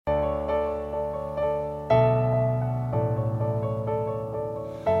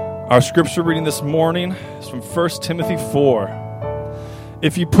Our scripture reading this morning is from 1 Timothy 4.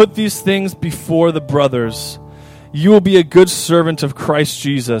 If you put these things before the brothers, you will be a good servant of Christ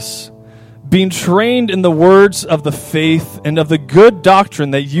Jesus, being trained in the words of the faith and of the good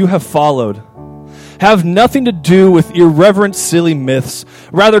doctrine that you have followed. Have nothing to do with irreverent, silly myths.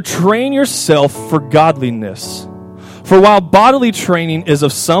 Rather, train yourself for godliness. For while bodily training is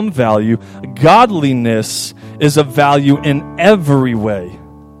of some value, godliness is of value in every way,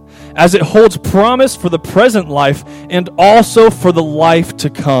 as it holds promise for the present life and also for the life to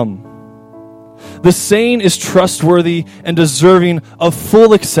come. The saying is trustworthy and deserving of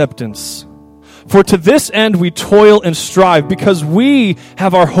full acceptance. For to this end we toil and strive, because we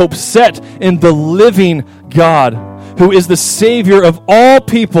have our hope set in the living God, who is the Savior of all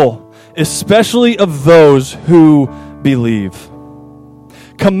people, especially of those who believe.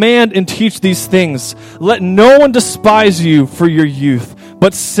 Command and teach these things. Let no one despise you for your youth,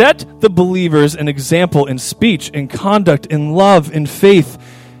 but set the believers an example in speech, in conduct, in love, in faith,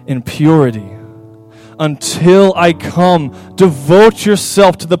 in purity. Until I come, devote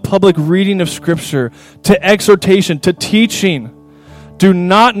yourself to the public reading of Scripture, to exhortation, to teaching. Do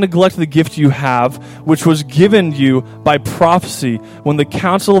not neglect the gift you have, which was given you by prophecy when the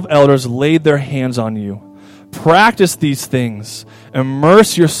council of elders laid their hands on you. Practice these things,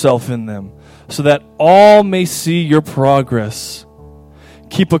 immerse yourself in them, so that all may see your progress.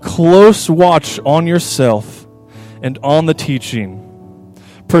 Keep a close watch on yourself and on the teaching.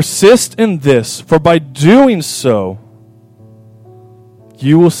 Persist in this, for by doing so,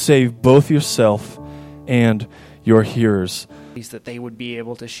 you will save both yourself and your hearers. That they would be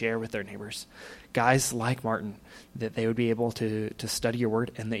able to share with their neighbors. Guys like Martin, that they would be able to study your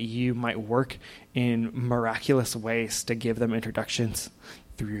word, and that you might work in miraculous ways to give them introductions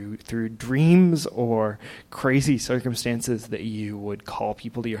through dreams or crazy circumstances, that you would call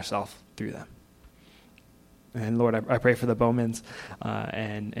people to yourself through them. And Lord, I pray for the Bowmans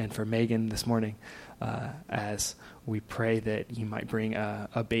and for Megan this morning, as we pray that you might bring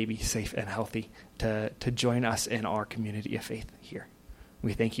a baby safe and healthy to join us in our community of faith here.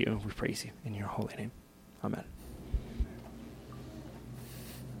 We thank you and we praise you in your holy name. Amen.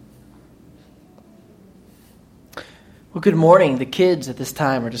 Well, good morning. The kids at this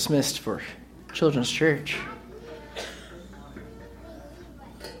time are dismissed for Children's Church.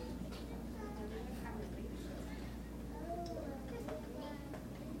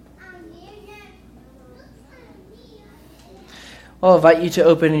 I'll invite you to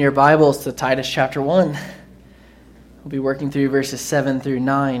open in your Bibles to Titus chapter 1. We'll be working through verses 7 through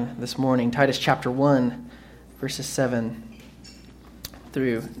 9 this morning. Titus chapter 1, verses 7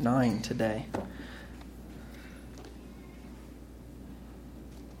 through 9 today.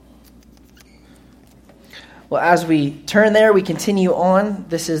 Well, as we turn there, we continue on.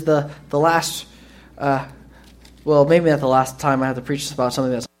 This is the last, maybe not the last time I have to preach about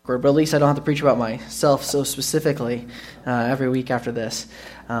something that's awkward, but at least I don't have to preach about myself so specifically every week after this.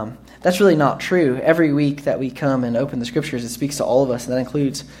 That's really not true. Every week that we come and open the Scriptures, it speaks to all of us, and that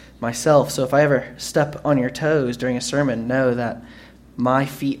includes myself. So if I ever step on your toes during a sermon, know that my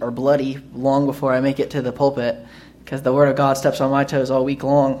feet are bloody long before I make it to the pulpit, because the Word of God steps on my toes all week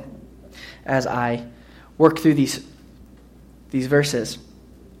long as I work through these verses.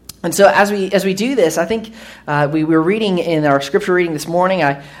 And so as we do this, I think we were reading in our scripture reading this morning.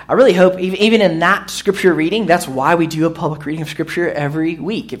 I really hope, even in that scripture reading, that's why we do a public reading of Scripture every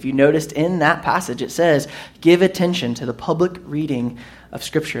week. If you noticed in that passage, it says, give attention to the public reading of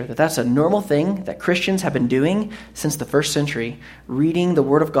Scripture. That's a normal thing that Christians have been doing since the first century, reading the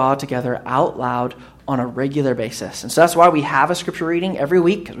Word of God together out loud on a regular basis. And so that's why we have a scripture reading every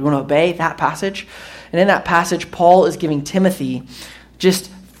week, because we want to obey that passage. And in that passage, Paul is giving Timothy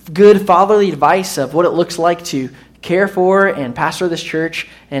just good fatherly advice of what it looks like to care for and pastor this church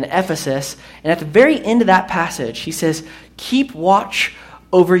in Ephesus. And at the very end of that passage, he says, keep watch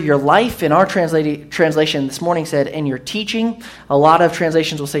over your life. In our translation this morning said, in your teaching. A lot of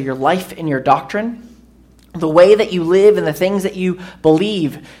translations will say your life and your doctrine. The way that you live and the things that you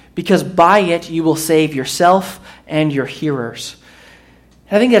believe, because by it you will save yourself and your hearers.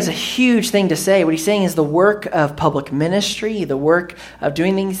 And I think that's a huge thing to say. What he's saying is the work of public ministry, the work of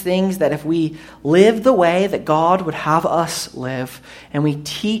doing these things, that if we live the way that God would have us live, and we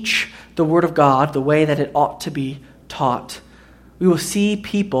teach the Word of God the way that it ought to be taught, we will see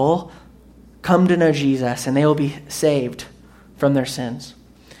people come to know Jesus, and they will be saved from their sins.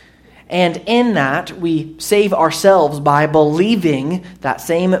 And in that, we save ourselves by believing that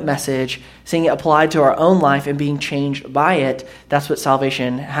same message, seeing it applied to our own life and being changed by it. That's what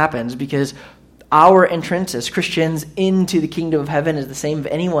salvation happens, because Our entrance as Christians into the kingdom of heaven is the same as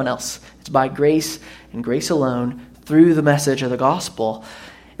anyone else. It's by grace and grace alone through the message of the gospel.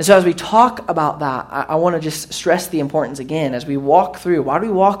 And so as we talk about that, I want to just stress the importance again as we walk through. Why do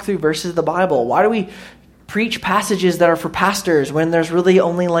we walk through verses of the Bible? Why do we preach passages that are for pastors when there's really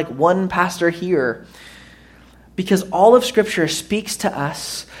only like one pastor here? Because all of Scripture speaks to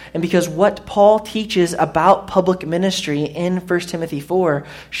us, and because what Paul teaches about public ministry in 1 Timothy 4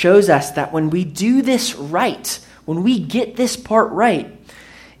 shows us that when we do this right, when we get this part right,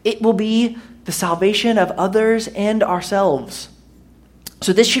 it will be the salvation of others and ourselves.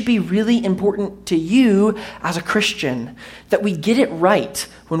 So this should be really important to you as a Christian, that we get it right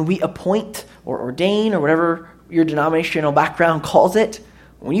when we appoint or ordain or whatever your denominational background calls it.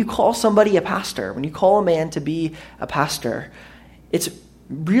 When you call somebody a pastor, when you call a man to be a pastor, it's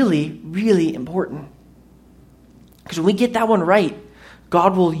really, really important. Because when we get that one right,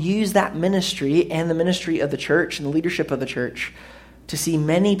 God will use that ministry and the ministry of the church and the leadership of the church to see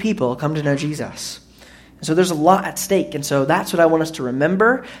many people come to know Jesus. And so there's a lot at stake. And so that's what I want us to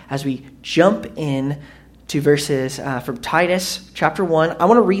remember as we jump in to verses from Titus chapter 1. I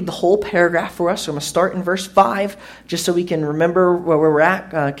want to read the whole paragraph for us. So I'm going to start in verse 5 just so we can remember where we're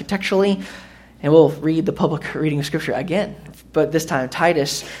at contextually. And we'll read the public reading of Scripture again. But this time,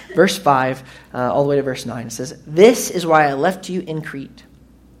 Titus, verse 5, all the way to verse 9. It says, "This is why I left you in Crete,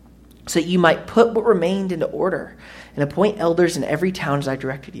 so that you might put what remained into order and appoint elders in every town as I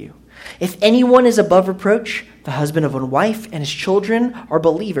directed you. If anyone is above reproach, the husband of one wife, and his children are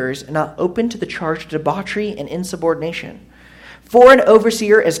believers and not open to the charge of debauchery and insubordination. For an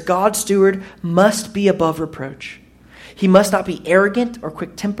overseer as God's steward must be above reproach. He must not be arrogant or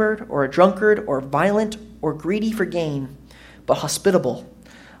quick-tempered or a drunkard or violent or greedy for gain, but hospitable,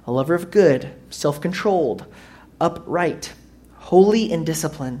 a lover of good, self-controlled, upright, holy and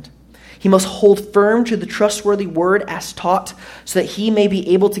disciplined. He must hold firm to the trustworthy word as taught, so that he may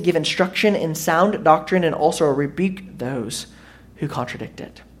be able to give instruction in sound doctrine and also rebuke those who contradict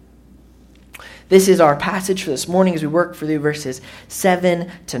it." This is our passage for this morning as we work through verses 7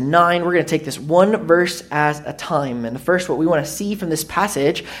 to 9. We're going to take this one verse at a time. And the first, what we want to see from this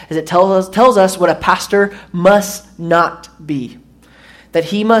passage is it tells us what a pastor must not be. That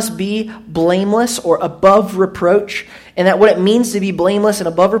he must be blameless or above reproach. And that what it means to be blameless and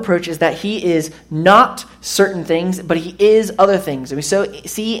above reproach is that he is not certain things, but he is other things. And we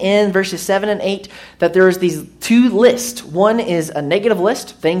see in verses 7 and 8 that there is these two lists. One is a negative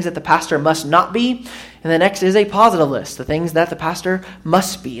list, things that the pastor must not be. And the next is a positive list, the things that the pastor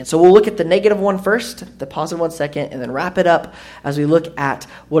must be. And so we'll look at the negative one first, the positive one second, and then wrap it up as we look at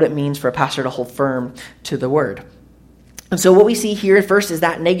what it means for a pastor to hold firm to the word. And so what we see here first is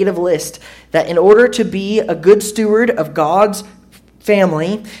that negative list, that in order to be a good steward of God's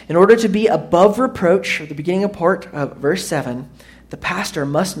family, in order to be above reproach, at the beginning of part of verse 7, the pastor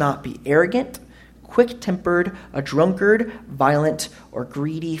must not be arrogant, quick-tempered, a drunkard, violent, or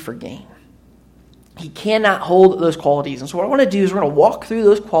greedy for gain. He cannot hold those qualities. And so what I want to do is we're going to walk through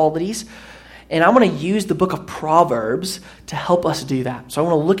those qualities, and I'm going to use the book of Proverbs to help us do that. So I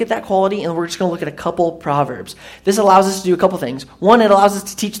want to look at that quality, and we're just going to look at a couple Proverbs. This allows us to do a couple things. One, it allows us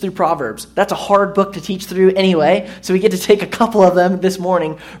to teach through Proverbs. That's a hard book to teach through anyway, so we get to take a couple of them this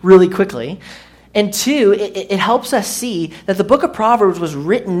morning really quickly. And two, it helps us see that the book of Proverbs was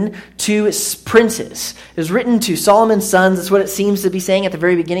written to princes. It was written to Solomon's sons. That's what it seems to be saying at the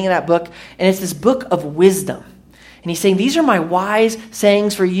very beginning of that book. And it's this book of wisdom. And he's saying, these are my wise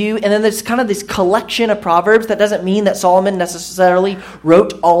sayings for you. And then there's kind of this collection of Proverbs. That doesn't mean that Solomon necessarily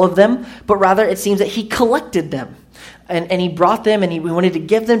wrote all of them, but rather it seems that he collected them. And he brought them and he wanted to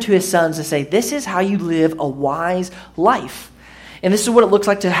give them to his sons to say, this is how you live a wise life. And this is what it looks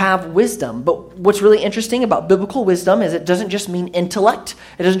like to have wisdom. But what's really interesting about biblical wisdom is it doesn't just mean intellect.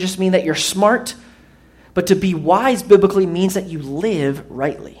 It doesn't just mean that you're smart. But to be wise biblically means that you live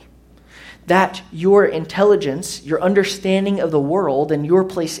rightly. That your intelligence, your understanding of the world and your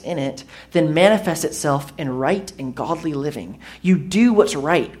place in it, then manifests itself in right and godly living. You do what's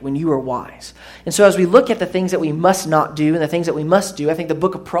right when you are wise. And so as we look at the things that we must not do and the things that we must do, I think the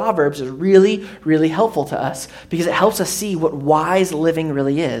book of Proverbs is really, really helpful to us because it helps us see what wise living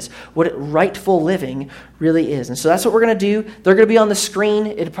really is, what rightful living really is. And so that's what we're going to do. They're going to be on the screen.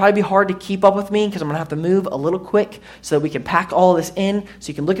 It'll probably be hard to keep up with me because I'm going to have to move a little quick so that we can pack all this in so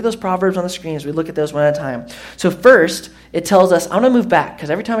you can look at those Proverbs on the screen as we look at those one at a time. So first, it tells us, I'm going to move back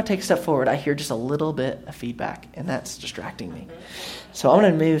because every time I take a step forward, I hear just a little bit of feedback, and that's distracting me. So I'm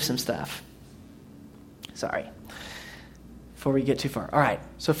going to move some stuff. Sorry. Before we get too far. All right.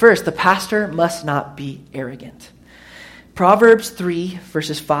 So first, the pastor must not be arrogant. Proverbs 3,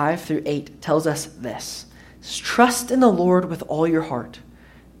 verses 5 through 8 tells us this. Trust in the Lord with all your heart.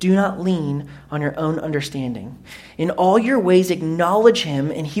 Do not lean on your own understanding. In all your ways acknowledge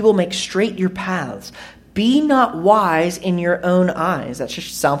him, and he will make straight your paths. Be not wise in your own eyes. That should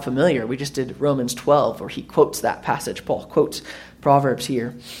sound familiar. We just did Romans 12, where he quotes that passage. Paul quotes Proverbs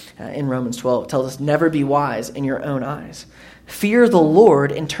here in Romans 12. It tells us, never be wise in your own eyes. Fear the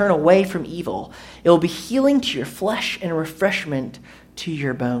Lord and turn away from evil. It will be healing to your flesh and refreshment to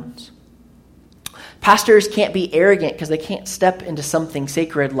your bones. Pastors can't be arrogant because they can't step into something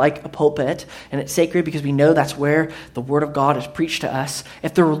sacred like a pulpit, and it's sacred because we know that's where the Word of God is preached to us,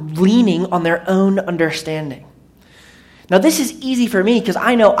 if they're leaning on their own understanding. Now, this is easy for me because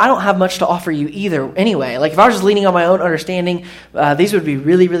I know I don't have much to offer you either anyway. Like, if I was just leaning on my own understanding, these would be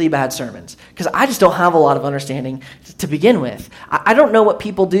really, really bad sermons because I just don't have a lot of understanding to begin with. I don't know what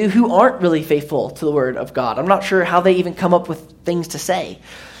people do who aren't really faithful to the Word of God. I'm not sure how they even come up with things to say.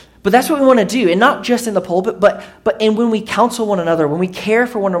 But that's what we want to do, and not just in the pulpit, but when we counsel one another, when we care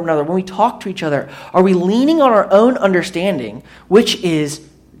for one another, when we talk to each other. Are we leaning on our own understanding, which is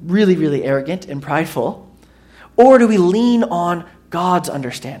really, really arrogant and prideful, or do we lean on God's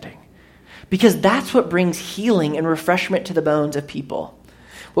understanding? Because that's what brings healing and refreshment to the bones of people.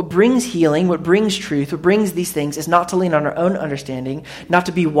 What brings healing, what brings truth, what brings these things is not to lean on our own understanding, not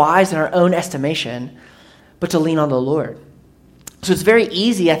to be wise in our own estimation, but to lean on the Lord. So it's very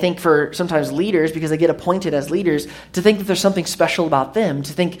easy, I think, for sometimes leaders, because they get appointed as leaders, to think that there's something special about them,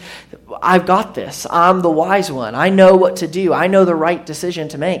 to think, I've got this, I'm the wise one, I know what to do, I know the right decision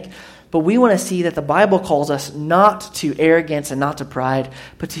to make. But we want to see that the Bible calls us not to arrogance and not to pride,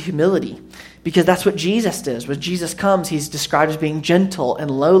 but to humility. Because that's what Jesus does. When Jesus comes, he's described as being gentle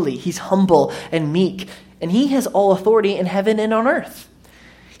and lowly. He's humble and meek. And he has all authority in heaven and on earth.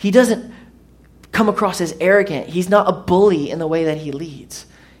 He doesn't come across as arrogant. He's not a bully in the way that he leads.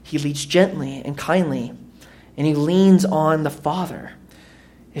 He leads gently and kindly, and he leans on the Father.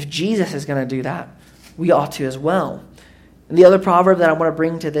 If Jesus is going to do that, we ought to as well. And the other proverb that I want to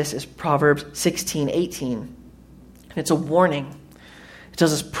bring to this is Proverbs 16:18. And it's a warning. It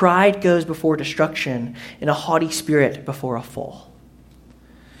tells us, pride goes before destruction, and a haughty spirit before a fall.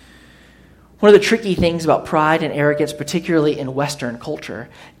 One of the tricky things about pride and arrogance, particularly in Western culture,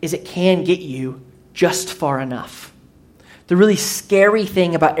 is it can get you just far enough. The really scary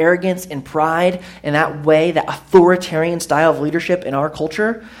thing about arrogance and pride and that way, that authoritarian style of leadership in our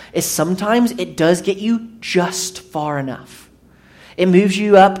culture, is sometimes it does get you just far enough. It moves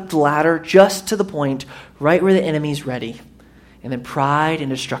you up the ladder just to the point right where the enemy's ready. And then pride and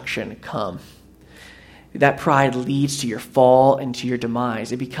destruction come. That pride leads to your fall and to your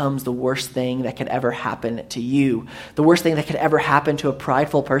demise. It becomes the worst thing that could ever happen to you. The worst thing that could ever happen to a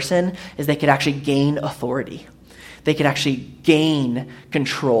prideful person is they could actually gain authority. They could actually gain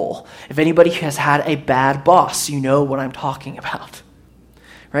control. If anybody has had a bad boss, you know what I'm talking about.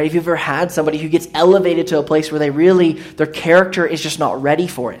 Right? If you've ever had somebody who gets elevated to a place where their character is just not ready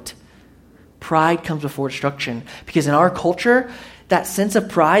for it. Pride comes before destruction. Because in our culture, that sense of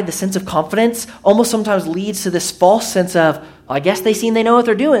pride, the sense of confidence, almost sometimes leads to this false sense of, well, I guess they know what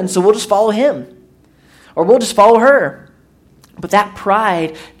they're doing, so we'll just follow him. Or we'll just follow her. But that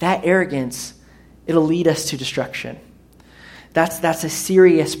pride, that arrogance, it'll lead us to destruction. That's a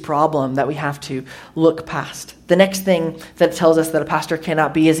serious problem that we have to look past. The next thing that it tells us that a pastor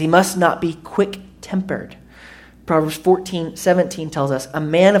cannot be is he must not be quick-tempered. Proverbs 14:17 tells us, a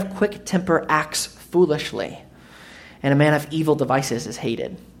man of quick temper acts foolishly, and a man of evil devices is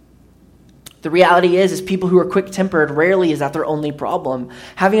hated. The reality is people who are quick-tempered, rarely is that their only problem.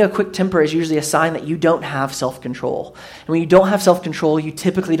 Having a quick temper is usually a sign that you don't have self-control. And when you don't have self-control, you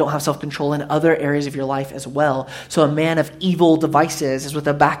typically don't have self-control in other areas of your life as well. So a man of evil devices is what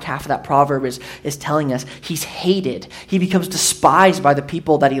the back half of that proverb is telling us. He's hated. He becomes despised by the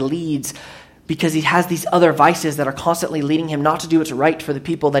people that he leads because he has these other vices that are constantly leading him not to do what's right for the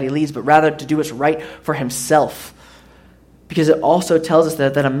people that he leads, but rather to do what's right for himself. Because it also tells us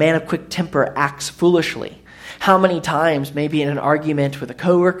that a man of quick temper acts foolishly. How many times, maybe in an argument with a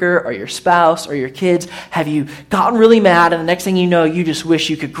coworker or your spouse or your kids, have you gotten really mad and the next thing you know, you just wish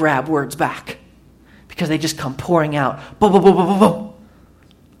you could grab words back because they just come pouring out. Boom, boom, boom, boom, boom, boom.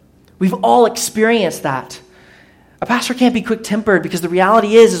 We've all experienced that. A pastor can't be quick-tempered because the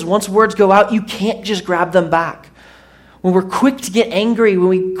reality is once words go out, you can't just grab them back. When we're quick to get angry, when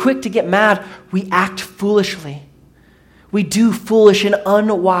we're quick to get mad, we act foolishly. We do foolish and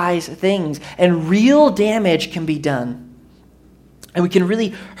unwise things, and real damage can be done. And we can really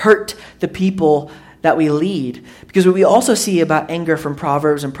hurt the people that we lead. Because what we also see about anger from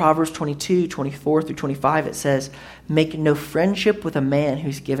Proverbs, in Proverbs 22, 24 through 25, it says, "Make no friendship with a man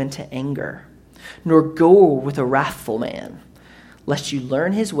who's given to anger, nor go with a wrathful man, lest you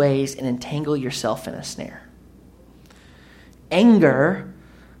learn his ways and entangle yourself in a snare." Anger,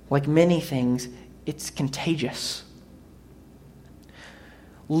 like many things, it's contagious.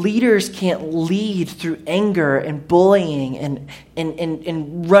 Leaders can't lead through anger and bullying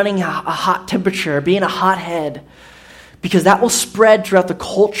and running a hot temperature, being a hothead, because that will spread throughout the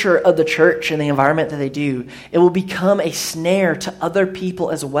culture of the church and the environment that they do. It will become a snare to other people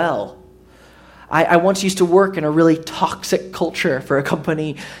as well. I once used to work in a really toxic culture for a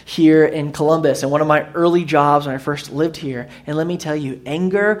company here in Columbus, and one of my early jobs when I first lived here. And let me tell you,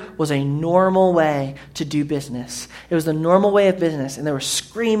 anger was a normal way to do business. It was the normal way of business, and they were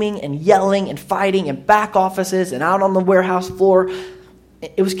screaming and yelling and fighting in back offices and out on the warehouse floor.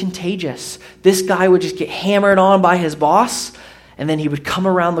 It was contagious. This guy would just get hammered on by his boss, and then he would come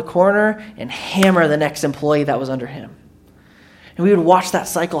around the corner and hammer the next employee that was under him. And we would watch that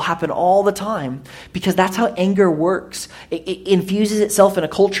cycle happen all the time, because that's how anger works. It infuses itself in a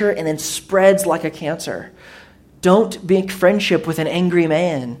culture and then spreads like a cancer. Don't make friendship with an angry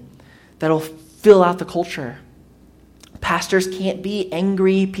man. That'll fill out the culture. Pastors can't be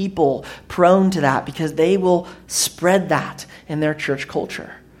angry people prone to that, because they will spread that in their church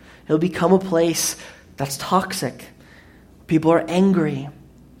culture. It'll become a place that's toxic. People are angry,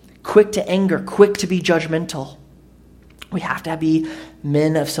 quick to anger, quick to be judgmental. We have to be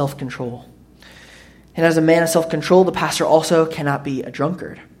men of self-control. And as a man of self-control, the pastor also cannot be a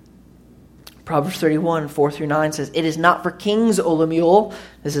drunkard. Proverbs 31, 4 through 9 says, "It is not for kings, O Lemuel."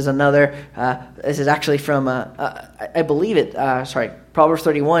 This is actually from, I believe it, Proverbs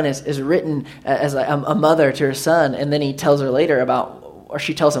 31 is written as a mother to her son, and then he tells her later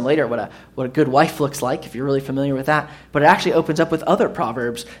she tells him later what a good wife looks like, if you're really familiar with that. But it actually opens up with other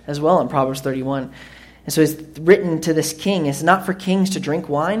Proverbs as well in Proverbs 31. And so it's written to this king, "It's not for kings to drink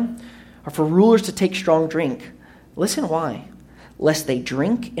wine, or for rulers to take strong drink. Listen why. Lest they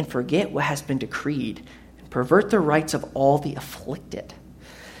drink and forget what has been decreed, and pervert the rights of all the afflicted.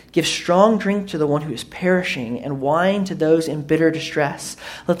 Give strong drink to the one who is perishing, and wine to those in bitter distress.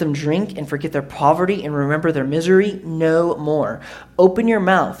 Let them drink and forget their poverty, and remember their misery no more. Open your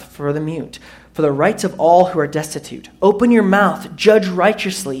mouth for the mute, for the rights of all who are destitute. Open your mouth, judge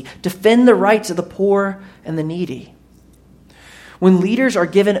righteously, defend the rights of the poor and the needy." When leaders are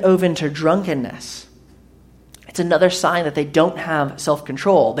given over to drunkenness, it's another sign that they don't have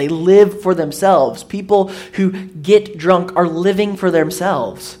self-control. They live for themselves. People who get drunk are living for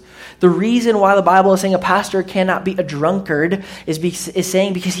themselves. The reason why the Bible is saying a pastor cannot be a drunkard is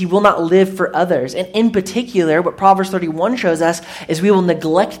saying because he will not live for others. And in particular, what Proverbs 31 shows us is we will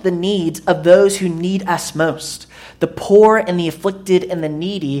neglect the needs of those who need us most. The poor and the afflicted and the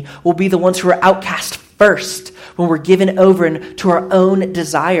needy will be the ones who are outcast first when we're given over to our own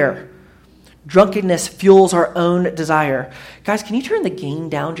desire. Drunkenness fuels our own desire. Guys, can you turn the gain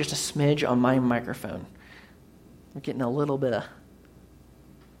down just a smidge on my microphone? I'm getting a little bit of...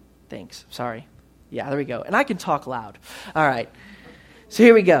 Thanks. Sorry. Yeah, there we go. And I can talk loud. All right. So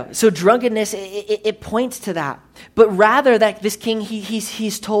here we go. So drunkenness, it points to that. But rather that this king,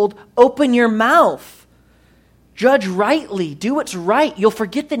 he's told, open your mouth. Judge rightly. Do what's right. You'll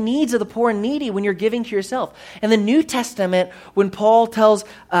forget the needs of the poor and needy when you're giving to yourself. In the New Testament, when Paul writes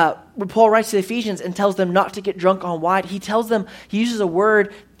to the Ephesians and tells them not to get drunk on wine, he uses a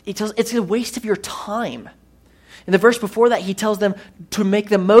word, it's a waste of your time. In the verse before that, he tells them to make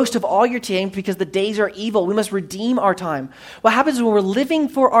the most of all your time because the days are evil. We must redeem our time. What happens when we're living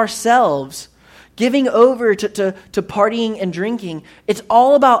for ourselves, giving over to partying and drinking, it's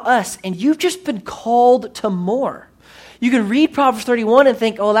all about us, and you've just been called to more. You can read Proverbs 31 and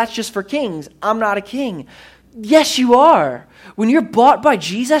think, oh, that's just for kings. I'm not a king. Yes, you are. When you're bought by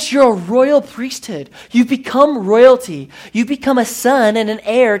Jesus, you're a royal priesthood. You've become royalty. You've become a son and an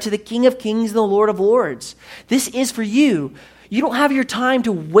heir to the King of Kings and the Lord of Lords. This is for you. You don't have your time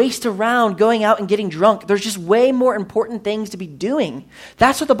to waste around going out and getting drunk. There's just way more important things to be doing.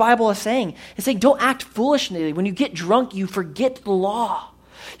 That's what the Bible is saying. It's saying don't act foolishly. When you get drunk, you forget the law.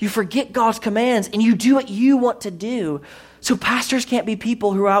 You forget God's commands, and you do what you want to do. So pastors can't be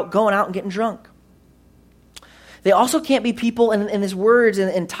people who are going out and getting drunk. They also can't be people, and his words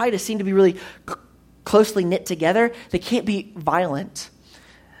in Titus seem to be really closely knit together. They can't be violent.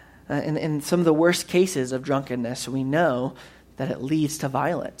 In some of the worst cases of drunkenness, we know that it leads to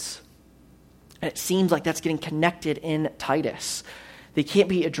violence. And it seems like that's getting connected in Titus. He can't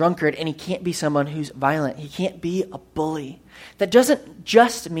be a drunkard, and he can't be someone who's violent. He can't be a bully. That doesn't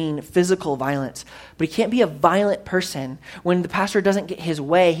just mean physical violence, but he can't be a violent person. When the pastor doesn't get his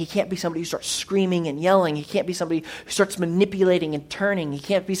way, he can't be somebody who starts screaming and yelling. He can't be somebody who starts manipulating and turning. He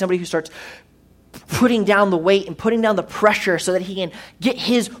can't be somebody who starts putting down the weight and putting down the pressure so that he can get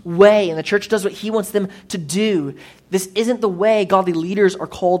his way and the church does what he wants them to do. This isn't the way godly leaders are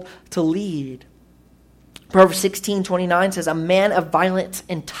called to lead. Proverbs 16:29 says, a man of violence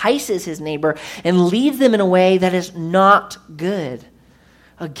entices his neighbor and leads them in a way that is not good.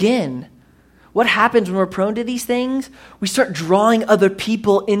 Again, what happens when we're prone to these things? We start drawing other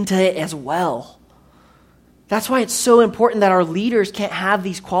people into it as well. That's why it's so important that our leaders can't have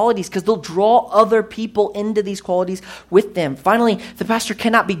these qualities, because they'll draw other people into these qualities with them. Finally, the pastor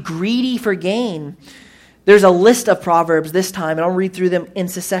cannot be greedy for gain. There's a list of Proverbs this time, and I'll read through them in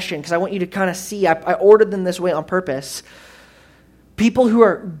succession because I want you to kind of see. I ordered them this way on purpose. People who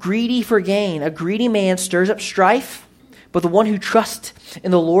are greedy for gain. A greedy man stirs up strife, but the one who trusts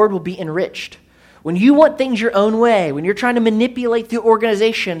in the Lord will be enriched. When you want things your own way, when you're trying to manipulate the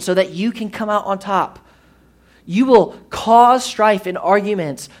organization so that you can come out on top, you will cause strife and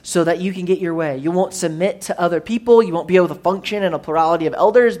arguments so that you can get your way. You won't submit to other people. You won't be able to function in a plurality of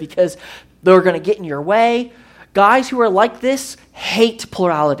elders because they're going to get in your way. Guys who are like this hate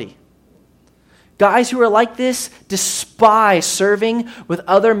plurality. Guys who are like this despise serving with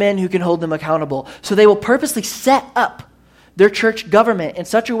other men who can hold them accountable. So they will purposely set up their church government in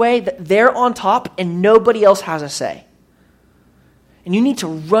such a way that they're on top and nobody else has a say. And you need to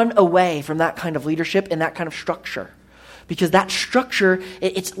run away from that kind of leadership and that kind of structure. Because that structure,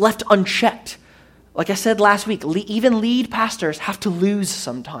 it's left unchecked. Like I said last week, even lead pastors have to lose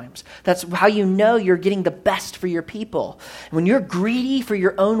sometimes. That's how you know you're getting the best for your people. When you're greedy for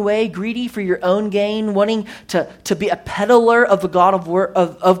your own way, greedy for your own gain, wanting to be a peddler of the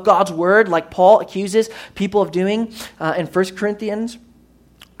of God's word, like Paul accuses people of doing in 2 Corinthians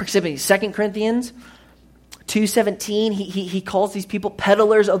 2:17, he calls these people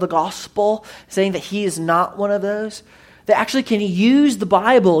peddlers of the gospel, saying that he is not one of those. They actually can use the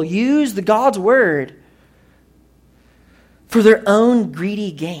Bible, use the God's word for their own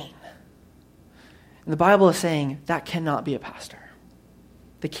greedy gain. And the Bible is saying that cannot be a pastor.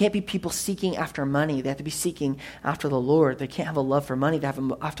 They can't be people seeking after money. They have to be seeking after the Lord. They can't have a love for money. They have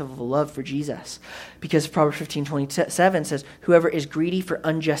to have a love for Jesus. Because Proverbs 15:27 says, whoever is greedy for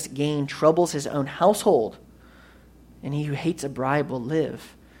unjust gain troubles his own household, and he who hates a bribe will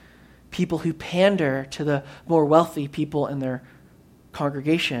live. People who pander to the more wealthy people in their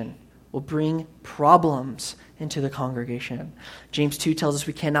congregation will bring problems into the congregation. James 2 tells us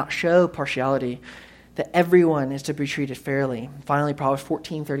we cannot show partiality, that everyone is to be treated fairly. Finally, Proverbs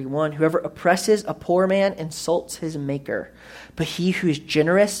 14:31, whoever oppresses a poor man insults his maker, but he who is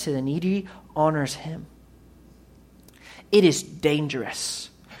generous to the needy honors him. It is dangerous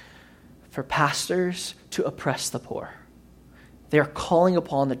for pastors to oppress the poor. They are calling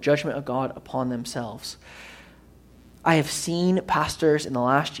upon the judgment of God upon themselves. I have seen pastors in the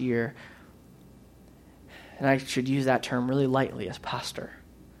last year, and I should use that term really lightly as pastor,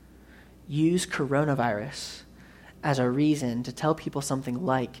 use coronavirus as a reason to tell people something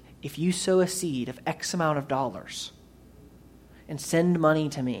like, if you sow a seed of X amount of dollars and send money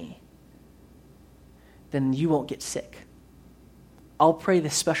to me, then you won't get sick. I'll pray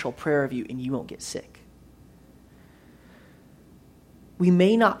this special prayer of you and you won't get sick. We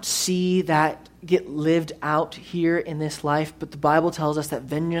may not see that get lived out here in this life, but the Bible tells us that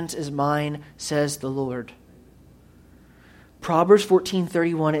vengeance is mine, says the Lord. Proverbs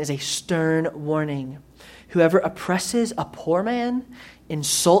 14:31 is a stern warning. Whoever oppresses a poor man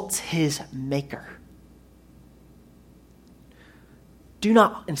insults his maker. Do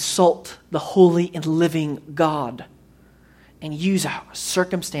not insult the holy and living God and use a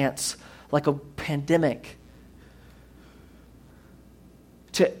circumstance like a pandemic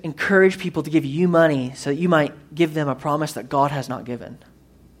to encourage people to give you money so that you might give them a promise that God has not given.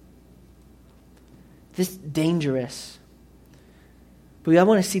 This is dangerous. But I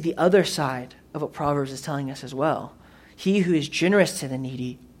want to see the other side of what Proverbs is telling us as well. He who is generous to the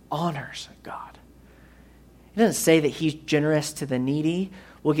needy honors God. It doesn't say that he's generous to the needy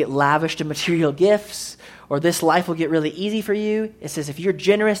will get lavished in material gifts or this life will get really easy for you. It says if you're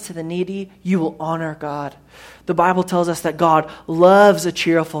generous to the needy, you will honor God. The Bible tells us that God loves a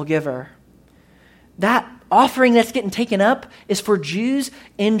cheerful giver. That offering that's getting taken up is for Jews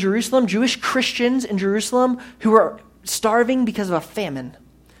in Jerusalem, Jewish Christians in Jerusalem who are starving because of a famine.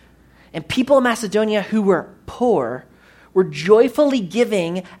 And people in Macedonia who were poor were joyfully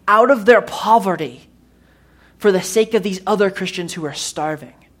giving out of their poverty for the sake of these other Christians who are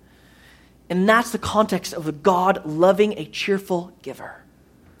starving. And that's the context of the God loving a cheerful giver.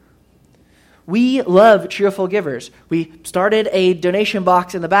 We love cheerful givers. We started a donation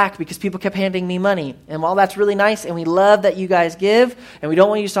box in the back because people kept handing me money. And while that's really nice, and we love that you guys give, and we don't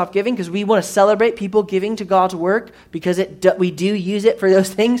want you to stop giving because we want to celebrate people giving to God's work because we do use it for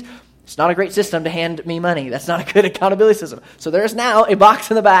those things, it's not a great system to hand me money. That's not a good accountability system. So there's now a box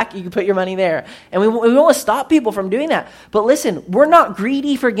in the back. You can put your money there. And we want to stop people from doing that. But listen, we're not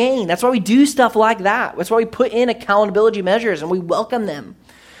greedy for gain. That's why we do stuff like that. That's why we put in accountability measures and we welcome them.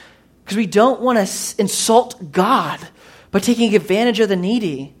 Because we don't want to insult God by taking advantage of the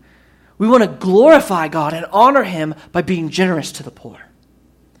needy. We want to glorify God and honor him by being generous to the poor.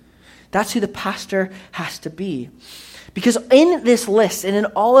 That's who the pastor has to be. Because in this list and in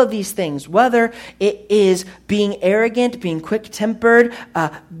all of these things, whether it is being arrogant, being quick-tempered,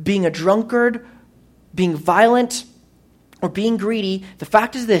 being a drunkard, being violent, or being greedy, the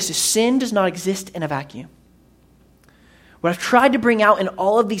fact is this, is sin does not exist in a vacuum. What I've tried to bring out in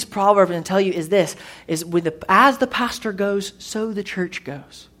all of these proverbs and tell you is this, is as the pastor goes, so the church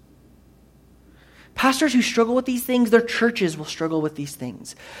goes. Pastors who struggle with these things, their churches will struggle with these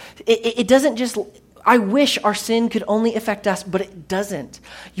things. It doesn't just... I wish our sin could only affect us, but it doesn't.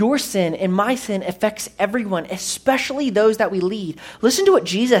 Your sin and my sin affects everyone, especially those that we lead. Listen to what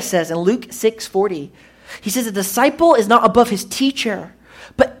Jesus says in Luke 6:40. He says, a disciple is not above his teacher,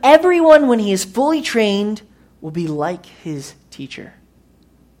 but everyone when he is fully trained will be like his teacher.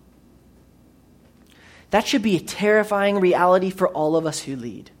 That should be a terrifying reality for all of us who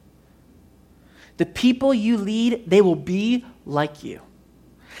lead. The people you lead, they will be like you.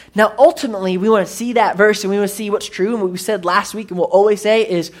 Now, ultimately, we want to see that verse and we want to see what's true. And what we said last week and we'll always say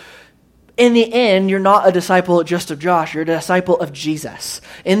is, in the end, you're not a disciple just of Josh. You're a disciple of Jesus.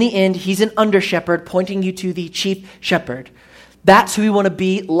 In the end, he's an under-shepherd pointing you to the chief shepherd. That's who we want to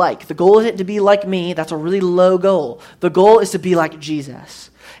be like. The goal isn't to be like me. That's a really low goal. The goal is to be like Jesus.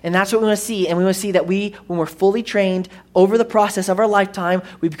 And that's what we want to see. And we want to see that when we're fully trained over the process of our lifetime,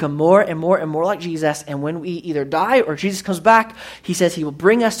 we become more and more and more like Jesus. And when we either die or Jesus comes back, he says he will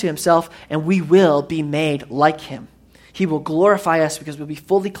bring us to himself and we will be made like him. He will glorify us because we'll be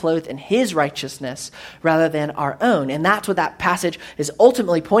fully clothed in his righteousness rather than our own. And that's what that passage is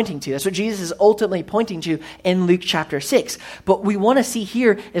ultimately pointing to. That's what Jesus is ultimately pointing to in Luke chapter 6. But we want to see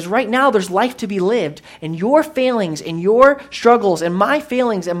here is right now there's life to be lived. And your failings and your struggles and my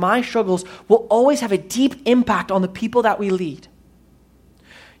failings and my struggles will always have a deep impact on the people that we lead.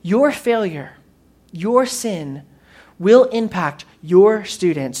 Your failure, your sin will impact your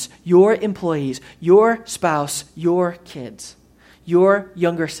students, your employees, your spouse, your kids, your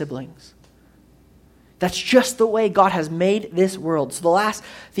younger siblings. That's just the way God has made this world. So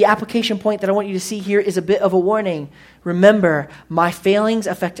the application point that I want you to see here is a bit of a warning. Remember, my failings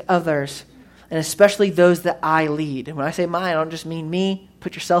affect others, and especially those that I lead. And when I say mine, I don't just mean me.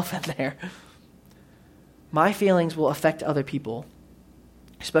 Put yourself in there. My failings will affect other people,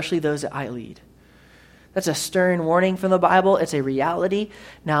 especially those that I lead. That's a stern warning from the Bible. It's a reality.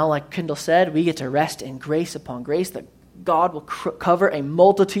 Now, like Kendall said, we get to rest in grace upon grace, that God will cover a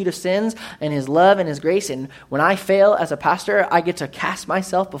multitude of sins in his love and his grace. And when I fail as a pastor, I get to cast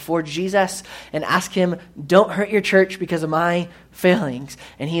myself before Jesus and ask him, don't hurt your church because of my failings.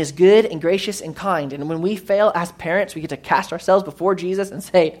 And he is good and gracious and kind. And when we fail as parents, we get to cast ourselves before Jesus and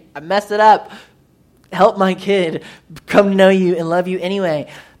say, I messed it up. Help my kid come to know you and love you anyway.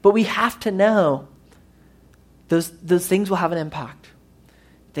 But we have to know those things will have an impact.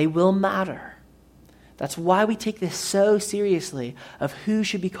 They will matter. That's why we take this so seriously of who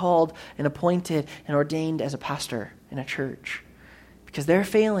should be called and appointed and ordained as a pastor in a church. Because their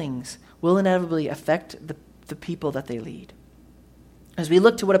failings will inevitably affect the people that they lead. As we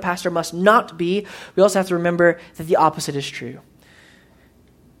look to what a pastor must not be, we also have to remember that the opposite is true.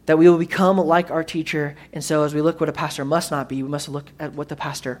 That we will become like our teacher. And so as we look what a pastor must not be, we must look at what the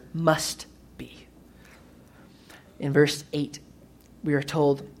pastor must be. In verse 8, we are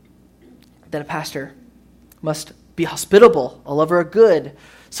told that a pastor must be hospitable, a lover of good,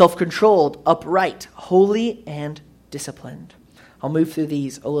 self-controlled, upright, holy, and disciplined. I'll move through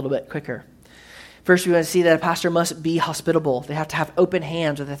these a little bit quicker. First, we want to see that a pastor must be hospitable. They have to have open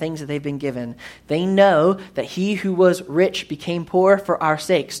hands with the things that they've been given. They know that he who was rich became poor for our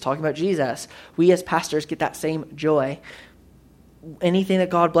sakes. Talking about Jesus, we as pastors get that same joy. Anything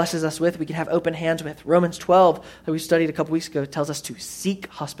that God blesses us with, we can have open hands with. Romans 12, that we studied a couple weeks ago, tells us to seek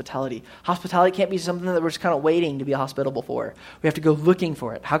hospitality. Hospitality can't be something that we're just kind of waiting to be hospitable for. We have to go looking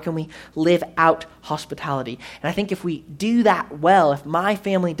for it. How can we live out hospitality? And I think if we do that well, if my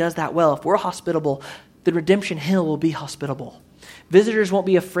family does that well, if we're hospitable, the Redemption Hill will be hospitable. Visitors won't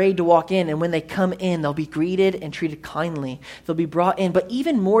be afraid to walk in, and when they come in, they'll be greeted and treated kindly. They'll be brought in. But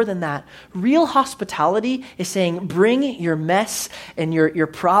even more than that, real hospitality is saying, bring your mess and your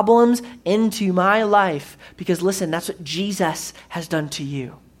problems into my life. Because listen, that's what Jesus has done to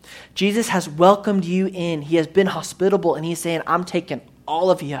you. Jesus has welcomed you in. He has been hospitable, and he's saying, I'm taking all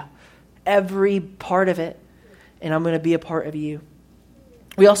of you, every part of it, and I'm going to be a part of you.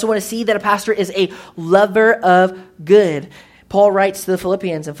 We also want to see that a pastor is a lover of good. Paul writes to the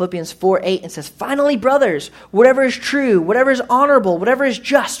Philippians in Philippians 4:8 and says, finally, brothers, whatever is true, whatever is honorable, whatever is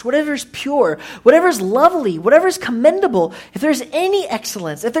just, whatever is pure, whatever is lovely, whatever is commendable, if there's any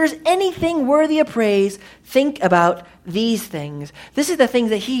excellence, if there's anything worthy of praise, think about these things. This is the things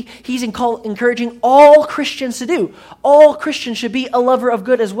that he's encouraging all Christians to do. All Christians should be a lover of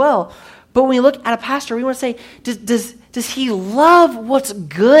good as well. But when we look at a pastor, we want to say, does he love what's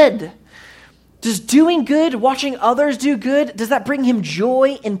good? Does doing good, watching others do good, does that bring him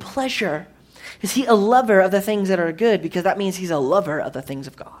joy and pleasure? Is he a lover of the things that are good? Because that means he's a lover of the things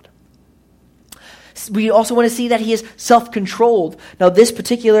of God. We also want to see that he is self-controlled. Now, this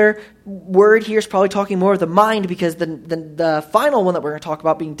particular word here is probably talking more of the mind, because the final one that we're going to talk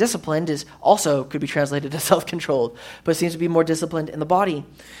about, being disciplined, is also could be translated as self-controlled, but it seems to be more disciplined in the body.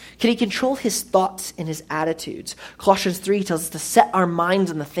 Can he control his thoughts and his attitudes? Colossians 3 tells us to set our minds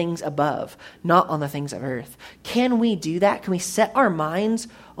on the things above, not on the things of earth. Can we do that? Can we set our minds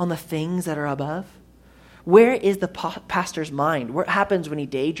on the things that are above? Where is the pastor's mind? What happens when he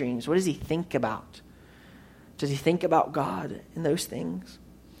daydreams? What does he think about? Does he think about God in those things?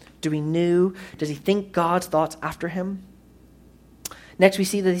 Does he think God's thoughts after him? Next, we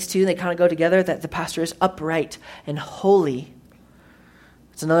see that these two, they kind of go together, that the pastor is upright and holy.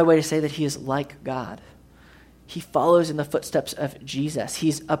 It's another way to say that he is like God. He follows in the footsteps of Jesus.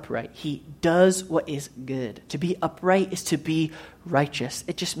 He's upright. He does what is good. To be upright is to be righteous.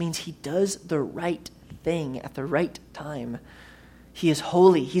 It just means he does the right thing at the right time. He is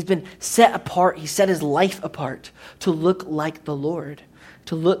holy. He's been set apart. He set his life apart to look like the Lord,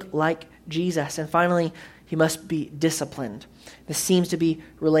 to look like Jesus. And finally, he must be disciplined. This seems to be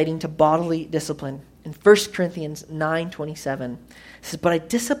relating to bodily discipline. In 1 Corinthians 9:27, it says, but I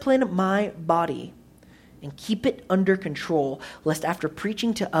discipline my body and keep it under control, lest after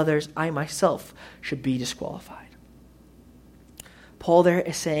preaching to others, I myself should be disqualified. Paul there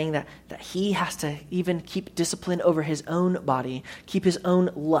is saying that he has to even keep discipline over his own body, keep his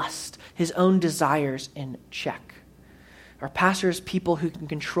own lust, his own desires in check. Are pastors people who can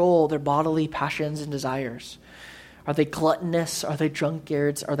control their bodily passions and desires? Are they gluttonous? Are they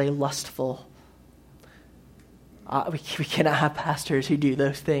drunkards? Are they lustful? We cannot have pastors who do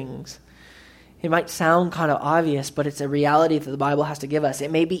those things. It might sound kind of obvious, but it's a reality that the Bible has to give us.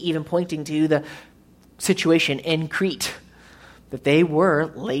 It may be even pointing to the situation in Crete, that they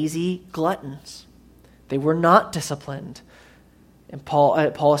were lazy gluttons. They were not disciplined. And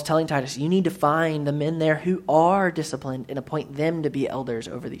Paul is telling Titus, you need to find the men there who are disciplined and appoint them to be elders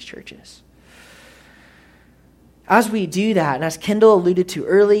over these churches. As we do that, and as Kendall alluded to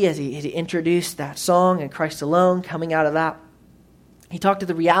early, as he introduced that song and Christ Alone, coming out of that, he talked to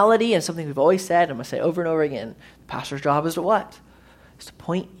the reality, and something we've always said, I'm going to say over and over again, the pastor's job is to what? It's to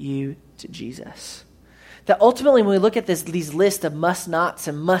point you to Jesus. That ultimately, when we look at these lists of must-nots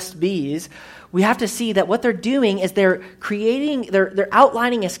and must-be's, we have to see that what they're doing is they're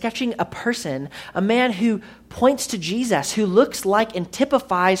outlining and sketching a person, a man who points to Jesus, who looks like and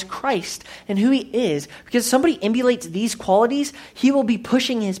typifies Christ and who he is. Because if somebody emulates these qualities, he will be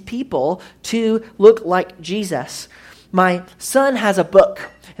pushing his people to look like Jesus. My son has a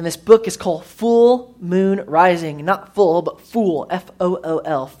book, and this book is called Full Moon Rising. Not full, but fool,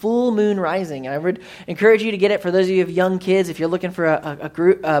 F-O-O-L, Full Moon Rising. And I would encourage you to get it for those of you who have young kids. If you're looking for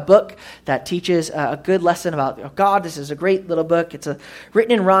a book that teaches a good lesson about God, this is a great little book. It's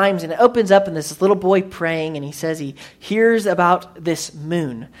written in rhymes, and it opens up, and this little boy praying, and he says he hears about this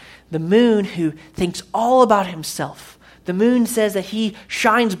moon, the moon who thinks all about himself. The moon says that he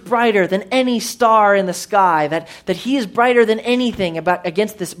shines brighter than any star in the sky, that he is brighter than anything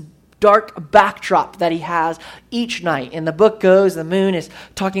against this dark backdrop that he has each night. And the book goes, the moon is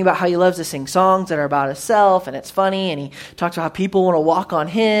talking about how he loves to sing songs that are about himself, and it's funny, and he talks about how people want to walk on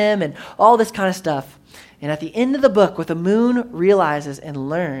him, and all this kind of stuff. And at the end of the book, what the moon realizes and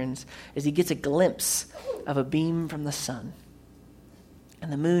learns is he gets a glimpse of a beam from the sun.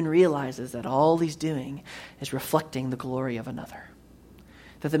 And the moon realizes that all he's doing is reflecting the glory of another.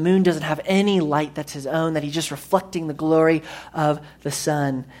 That the moon doesn't have any light that's his own, that he's just reflecting the glory of the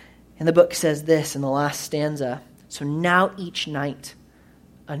sun. And the book says this in the last stanza, so now each night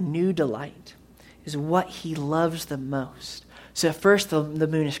a new delight is what he loves the most. So at first the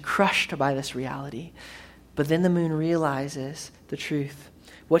moon is crushed by this reality, but then the moon realizes the truth.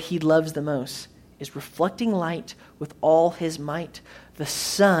 What he loves the most is reflecting light with all his might. The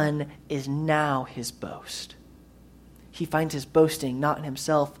sun is now his boast. He finds his boasting not in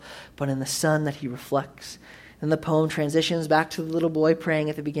himself, but in the sun that he reflects. And the poem transitions back to the little boy praying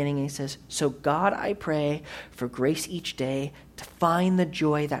at the beginning, and he says, "So God, I pray for grace each day to find the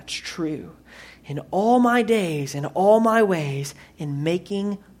joy that's true in all my days, in all my ways, in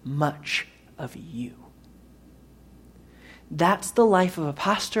making much of you." That's the life of a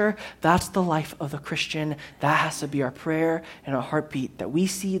pastor. That's the life of the Christian. That has to be our prayer and our heartbeat, that we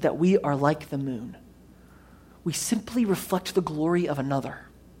see that we are like the moon. We simply reflect the glory of another.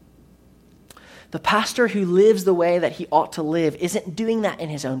 The pastor who lives the way that he ought to live isn't doing that in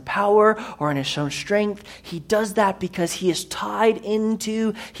his own power or in his own strength. He does that because he is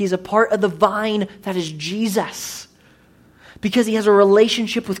he's a part of the vine that is Jesus. Because he has a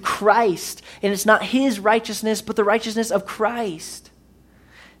relationship with Christ, and it's not his righteousness, but the righteousness of Christ.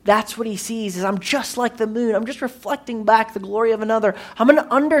 That's what he sees, is I'm just like the moon. I'm just reflecting back the glory of another. I'm an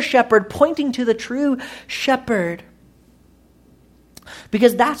under-shepherd pointing to the true shepherd.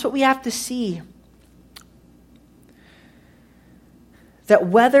 Because that's what we have to see. That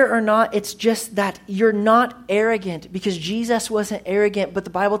whether or not it's just that you're not arrogant, because Jesus wasn't arrogant, but the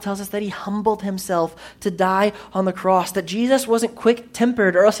Bible tells us that he humbled himself to die on the cross, that Jesus wasn't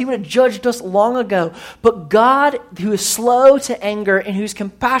quick-tempered, or else he would have judged us long ago. But God, who is slow to anger and who's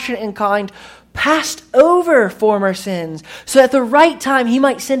compassionate and kind, passed over former sins, so at the right time he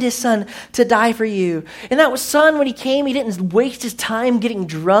might send his son to die for you. And that was son, when he came, he didn't waste his time getting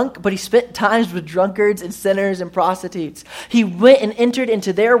drunk, but he spent times with drunkards and sinners and prostitutes. He went and entered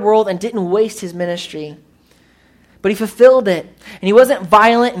into their world and didn't waste his ministry. But he fulfilled it. And he wasn't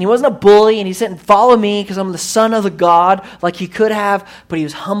violent, and he wasn't a bully, and he said, "Follow me because I'm the son of the God," like he could have. But he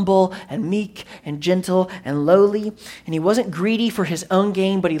was humble and meek and gentle and lowly. And he wasn't greedy for his own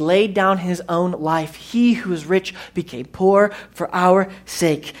gain, but he laid down his own life. He who was rich became poor for our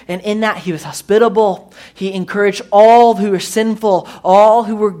sake. And in that he was hospitable. He encouraged all who were sinful, all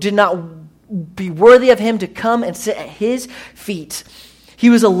who did not be worthy of him, to come and sit at his feet. He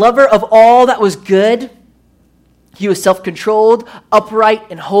was a lover of all that was good. He was self-controlled, upright,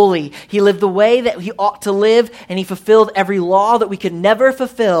 and holy. He lived the way that he ought to live, and he fulfilled every law that we could never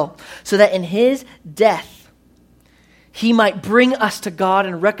fulfill, so that in his death, he might bring us to God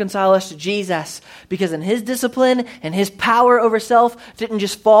and reconcile us to Jesus. Because in his discipline and his power over self didn't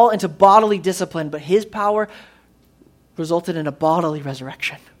just fall into bodily discipline, but his power resulted in a bodily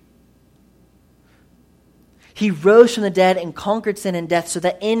resurrection. He rose from the dead and conquered sin and death, so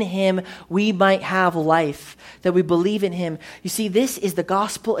that in him we might have life, that we believe in him. You see, this is the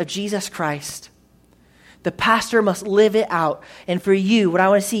gospel of Jesus Christ. The pastor must live it out. And for you, what I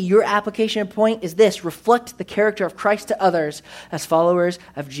want to see, your application point is this: reflect the character of Christ to others as followers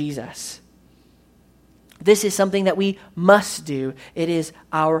of Jesus. This is something that we must do. It is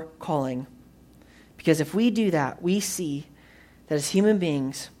our calling. Because if we do that, we see that as human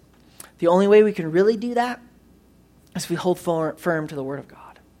beings, the only way we can really do that is if we hold firm to the Word of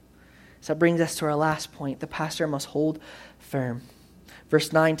God. So that brings us to our last point. The pastor must hold firm.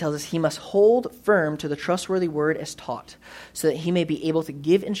 Verse 9 tells us he must hold firm to the trustworthy word as taught, so that he may be able to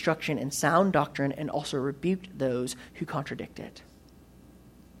give instruction in sound doctrine and also rebuke those who contradict it.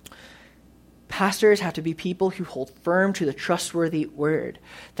 Pastors have to be people who hold firm to the trustworthy word.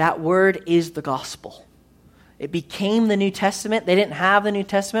 That word is the gospel. It became the New Testament. They didn't have the New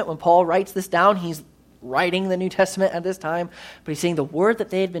Testament. When Paul writes this down, he's writing the New Testament at this time, but he's saying the word that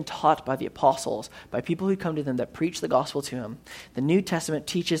they had been taught by the apostles, by people who come to them that preach the gospel to him. The New Testament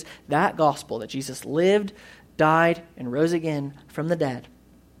teaches that gospel, that Jesus lived, died, and rose again from the dead.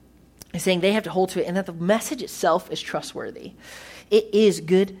 He's saying they have to hold to it, and that the message itself is trustworthy. It is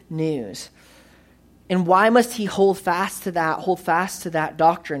good news. And why must he hold fast to that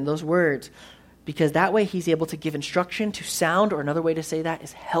doctrine, those words? Because that way he's able to give instruction to sound, or another way to say that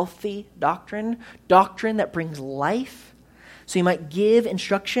is healthy doctrine that brings life. So he might give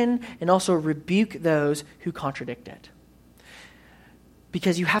instruction and also rebuke those who contradict it.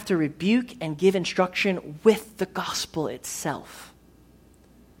 Because you have to rebuke and give instruction with the gospel itself,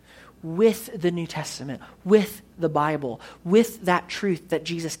 with the New Testament, with the Bible, with that truth that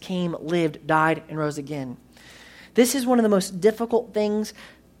Jesus came, lived, died, and rose again. This is one of the most difficult things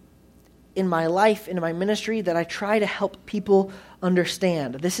in my life, in my ministry, that I try to help people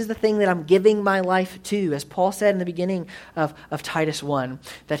understand. This is the thing that I'm giving my life to, as Paul said in the beginning of Titus 1,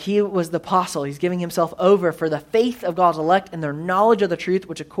 that he was the apostle. He's giving himself over for the faith of God's elect and their knowledge of the truth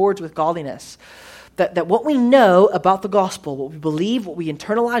which accords with godliness. that what we know about the gospel, what we believe, what we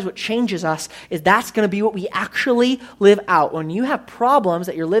internalize, what changes us, is that's going to be what we actually live out. When you have problems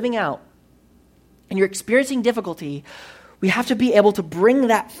that you're living out and you're experiencing difficulty, we have to be able to bring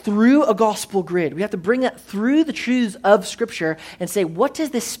that through a gospel grid. We have to bring that through the truths of Scripture and say, what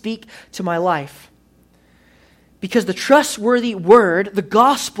does this speak to my life? Because the trustworthy word, the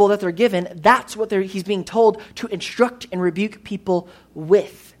gospel that they're given, that's what he's being told to instruct and rebuke people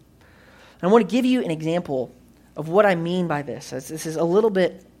with. And I want to give you an example of what I mean by this. This is a little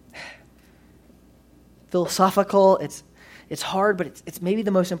bit philosophical. It's hard, but it's maybe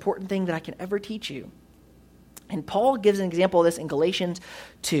the most important thing that I can ever teach you. And Paul gives an example of this in Galatians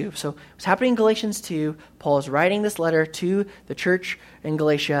 2. So what's happening in Galatians 2, Paul is writing this letter to the church in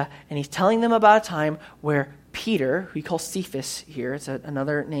Galatia, and he's telling them about a time where Peter, who he calls Cephas here, it's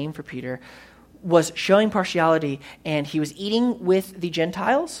another name for Peter, was showing partiality, and he was eating with the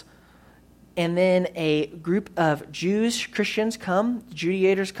Gentiles. And then a group of Jewish Christians come,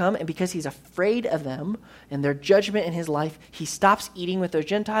 Judaizers come, and because he's afraid of them and their judgment in his life, he stops eating with those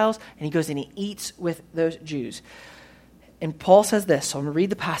Gentiles, and he goes and he eats with those Jews. And Paul says this, so I'm going to read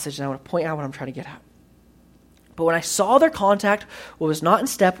the passage, and I want to point out what I'm trying to get at. But when I saw their contact was not in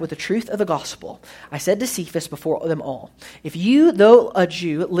step with the truth of the gospel, I said to Cephas before them all, if you, though a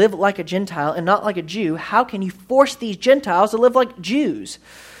Jew, live like a Gentile and not like a Jew, how can you force these Gentiles to live like Jews?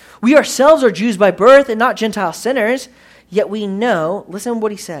 We ourselves are Jews by birth and not Gentile sinners, yet we know, listen to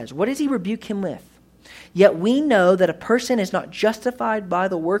what he says. What does he rebuke him with? Yet we know that a person is not justified by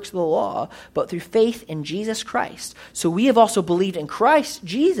the works of the law, but through faith in Jesus Christ. So we have also believed in Christ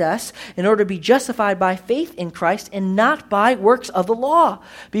Jesus in order to be justified by faith in Christ and not by works of the law.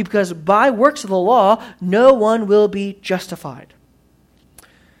 Because by works of the law, no one will be justified.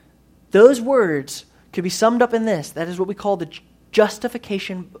 Those words could be summed up in this. That is what we call the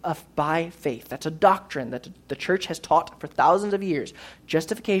justification by faith. That's a doctrine that the church has taught for thousands of years.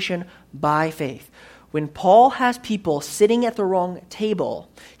 Justification by faith. When Paul has people sitting at the wrong table,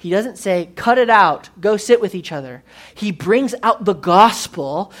 he doesn't say, cut it out, go sit with each other. He brings out the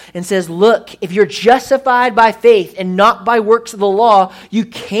gospel and says, look, if you're justified by faith and not by works of the law, you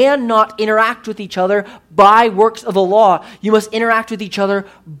cannot interact with each other by works of the law. You must interact with each other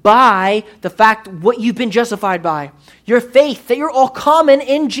by the fact what you've been justified by. Your faith, that you're all common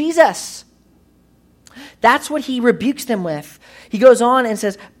in Jesus. That's what he rebukes them with. He goes on and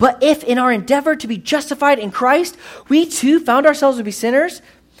says, but if in our endeavor to be justified in Christ, we too found ourselves to be sinners,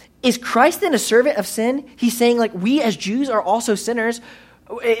 is Christ then a servant of sin? He's saying, like, we as Jews are also sinners.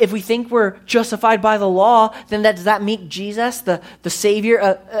 If we think we're justified by the law, then does that make Jesus the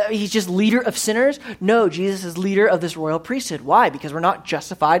Savior? He's just leader of sinners? No, Jesus is leader of this royal priesthood. Why? Because we're not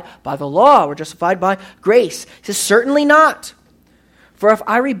justified by the law. We're justified by grace. He says, certainly not. For if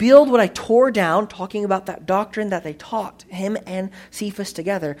I rebuild what I tore down, talking about that doctrine that they taught, him and Cephas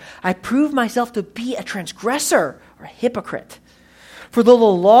together, I prove myself to be a transgressor or a hypocrite. For though the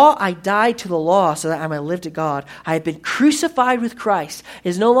law, I died to the law so that I might live to God. I have been crucified with Christ. It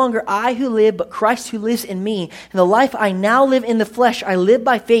is no longer I who live, but Christ who lives in me. And the life I now live in the flesh, I live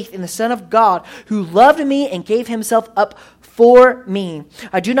by faith in the Son of God, who loved me and gave himself up for me.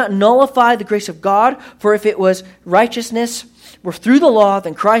 I do not nullify the grace of God, for if it was righteousness were through the law,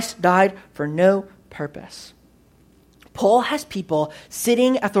 then Christ died for no purpose. Paul has people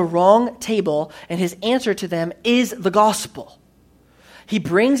sitting at the wrong table, and his answer to them is the gospel. He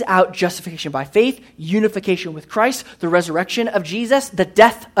brings out justification by faith, unification with Christ, the resurrection of Jesus, the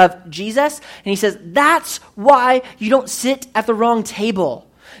death of Jesus, and he says that's why you don't sit at the wrong table.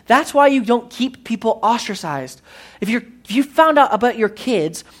 That's why you don't keep people ostracized. If you found out about your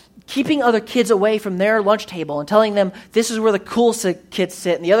kids keeping other kids away from their lunch table and telling them this is where the cool kids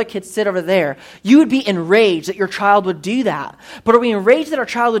sit and the other kids sit over there, you would be enraged that your child would do that. But are we enraged that our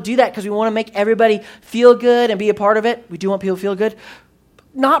child would do that because we want to make everybody feel good and be a part of it? We do want people to feel good.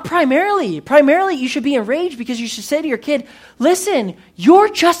 Not primarily. Primarily, you should be enraged because you should say to your kid, listen, you're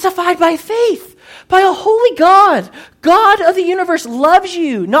justified by faith, by a holy God. God of the universe loves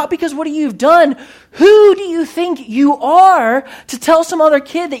you, not because what you've done. Who do you think you are to tell some other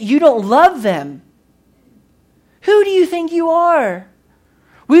kid that you don't love them? Who do you think you are?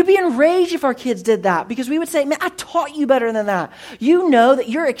 We'd be enraged if our kids did that because we would say, man, I taught you better than that. You know that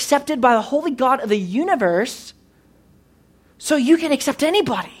you're accepted by the holy God of the universe, so you can accept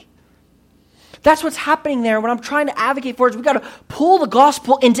anybody. That's what's happening there. What I'm trying to advocate for is we've got to pull the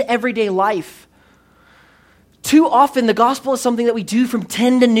gospel into everyday life. Too often, the gospel is something that we do from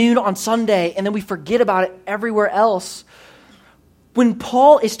 10 to noon on Sunday, and then we forget about it everywhere else. When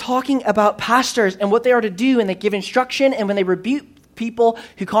Paul is talking about pastors and what they are to do, and they give instruction, and when they rebuke people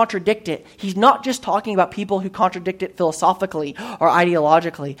who contradict it. He's not just talking about people who contradict it philosophically or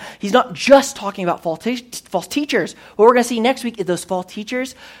ideologically. He's not just talking about false teachers. What we're going to see next week is those false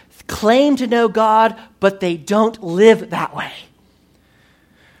teachers claim to know God, but they don't live that way.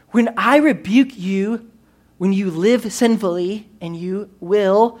 When I rebuke you, when you live sinfully, and you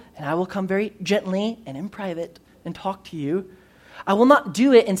will, and I will come very gently and in private and talk to you, I will not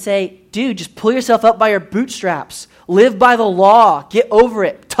do it and say, dude, just pull yourself up by your bootstraps. Live by the law. Get over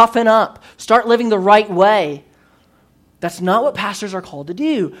it. Toughen up. Start living the right way. That's not what pastors are called to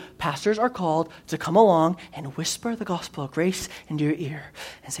do. Pastors are called to come along and whisper the gospel of grace into your ear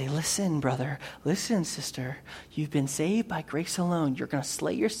and say, listen, brother, listen, sister, you've been saved by grace alone. You're going to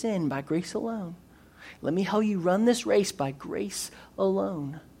slay your sin by grace alone. Let me help you run this race by grace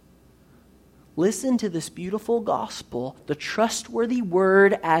alone. Listen to this beautiful gospel, the trustworthy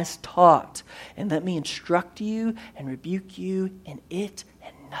word as taught, and let me instruct you and rebuke you in it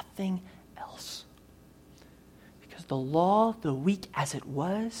and nothing else. Because the law, though weak as it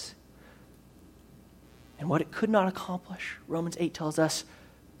was, and what it could not accomplish, Romans 8 tells us,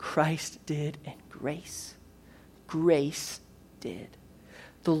 Christ did in grace. Grace did.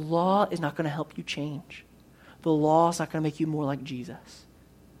 The law is not going to help you change. The law is not going to make you more like Jesus.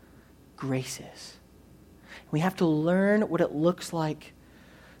 Grace is. We have to learn what it looks like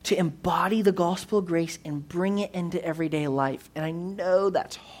to embody the gospel of grace and bring it into everyday life. And I know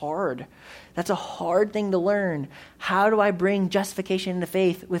that's hard. That's a hard thing to learn. How do I bring justification into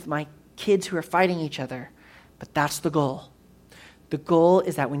faith with my kids who are fighting each other? But that's the goal. The goal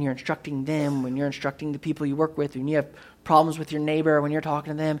is that when you're instructing them, when you're instructing the people you work with, when you have problems with your neighbor, when you're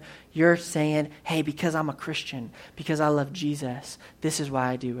talking to them, you're saying, hey, because I'm a Christian, because I love Jesus, this is why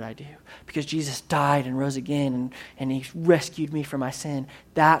I do what I do. Because Jesus died and rose again and he rescued me from my sin.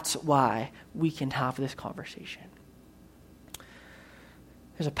 That's why we can have this conversation.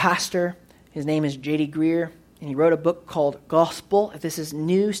 There's a pastor, his name is J.D. Greear, and he wrote a book called Gospel. If this is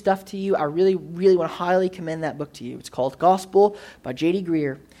new stuff to you, I really, really want to highly commend that book to you. It's called Gospel by J.D.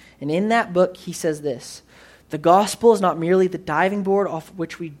 Greear. And in that book, he says this: the gospel is not merely the diving board off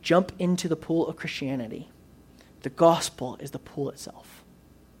which we jump into the pool of Christianity. The gospel is the pool itself.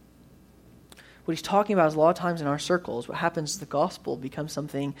 What he's talking about is a lot of times in our circles, what happens is the gospel becomes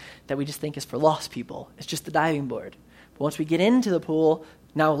something that we just think is for lost people. It's just the diving board. But once we get into the pool,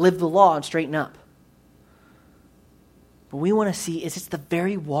 now live the law and straighten up. What we want to see is it's the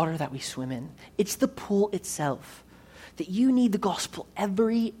very water that we swim in. It's the pool itself. That you need the gospel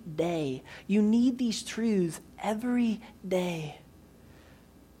every day. You need these truths every day.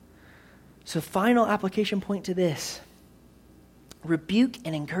 So final application point to this: rebuke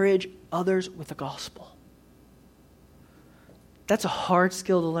and encourage others with the gospel. That's a hard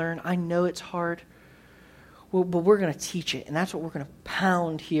skill to learn. I know it's hard. Well, but we're going to teach it, and that's what we're going to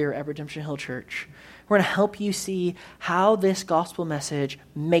pound here at Redemption Hill Church. We're going to help you see how this gospel message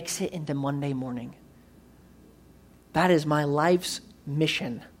makes it into Monday morning. That is my life's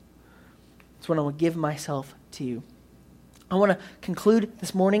mission. That's what I will give myself to you. I want to conclude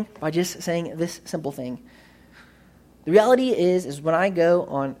this morning by just saying this simple thing. The reality is when I go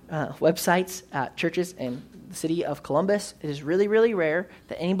on websites at churches in the city of Columbus, it is really, really rare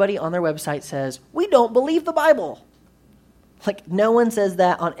that anybody on their website says, we don't believe the Bible. Like, no one says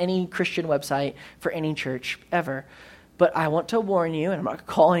that on any Christian website for any church ever. But I want to warn you, and I'm not going to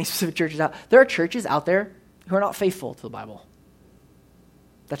call any specific churches out, there are churches out there who are not faithful to the Bible.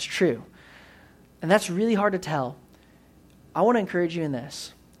 That's true. And that's really hard to tell. I want to encourage you in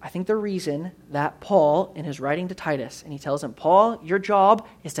this. I think the reason that Paul, in his writing to Titus, and he tells him, Paul, your job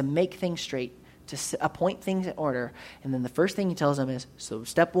is to make things straight, to appoint things in order. And then the first thing he tells him is, so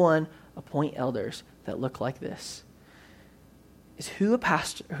step one, appoint elders that look like this. Is who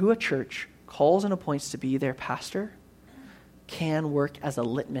a church calls and appoints to be their pastor can work as a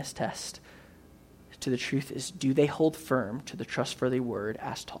litmus test to the truth is, do they hold firm to the trustworthy word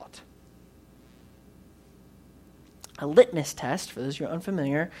as taught? A litmus test, for those who are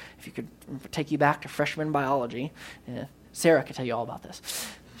unfamiliar, if you could take you back to freshman biology, Sarah could tell you all about this.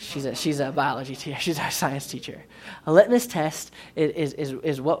 She's a biology teacher. She's our science teacher. A litmus test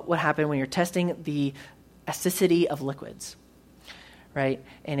is what would happen when you're testing the acidity of liquids, right?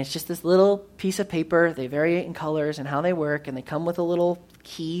 And it's just this little piece of paper. They vary in colors and how they work, and they come with a little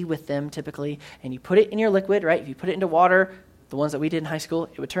key with them typically. And you put it in your liquid, right? If you put it into water, the ones that we did in high school,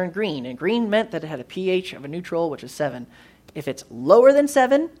 it would turn green. And green meant that it had a pH of a neutral, which is 7. If it's lower than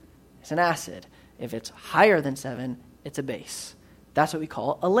 7, it's an acid. If it's higher than 7, it's a base. That's what we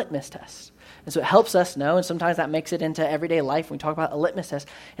call a litmus test. And so it helps us know, and sometimes that makes it into everyday life when we talk about a litmus test,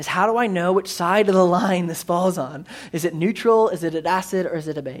 is how do I know which side of the line this falls on? Is it neutral, is it an acid, or is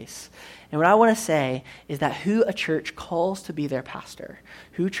it a base? And what I want to say is that who a church calls to be their pastor,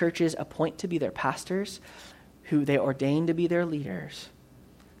 who churches appoint to be their pastors, who they ordain to be their leaders,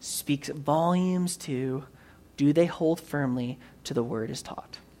 speaks volumes to, do they hold firmly to the word as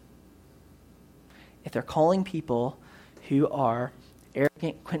taught? If they're calling people who are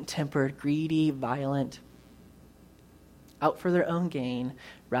arrogant, quick-tempered, greedy, violent, out for their own gain,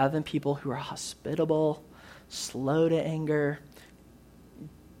 rather than people who are hospitable, slow to anger,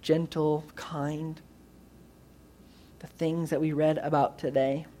 gentle, kind, the things that we read about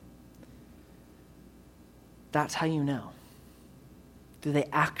today, that's how you know. Do they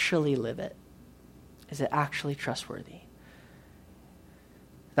actually live it? Is it actually trustworthy?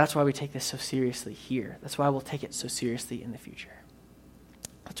 That's why we take this so seriously here. That's why we'll take it so seriously in the future.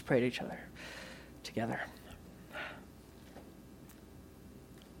 Let's pray to each other together.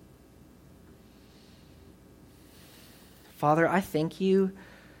 Father, I thank you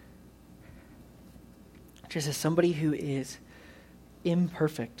just as somebody who is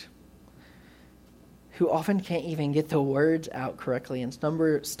imperfect, who often can't even get the words out correctly and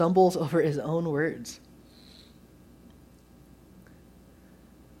stumbles over his own words.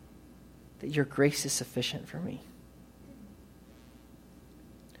 That your grace is sufficient for me.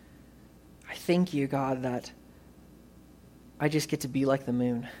 I thank you, God, that I just get to be like the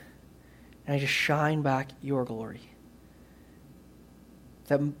moon and I just shine back your glory.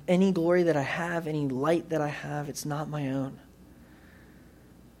 That any glory that I have, any light that I have, it's not my own.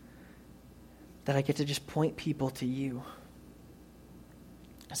 That I get to just point people to you.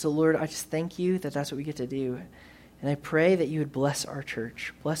 So, Lord, I just thank you that that's what we get to do. And I pray that you would bless our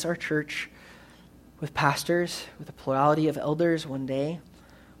church. Bless our church with pastors, with a plurality of elders one day.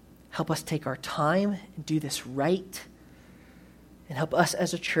 Help us take our time and do this right. And help us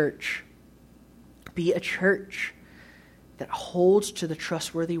as a church be a church that holds to the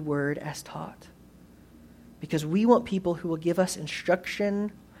trustworthy word as taught. Because we want people who will give us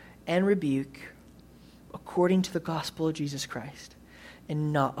instruction and rebuke according to the gospel of Jesus Christ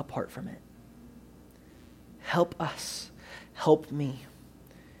and not apart from it. Help us. Help me.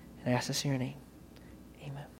 And I ask this in your name. Amen.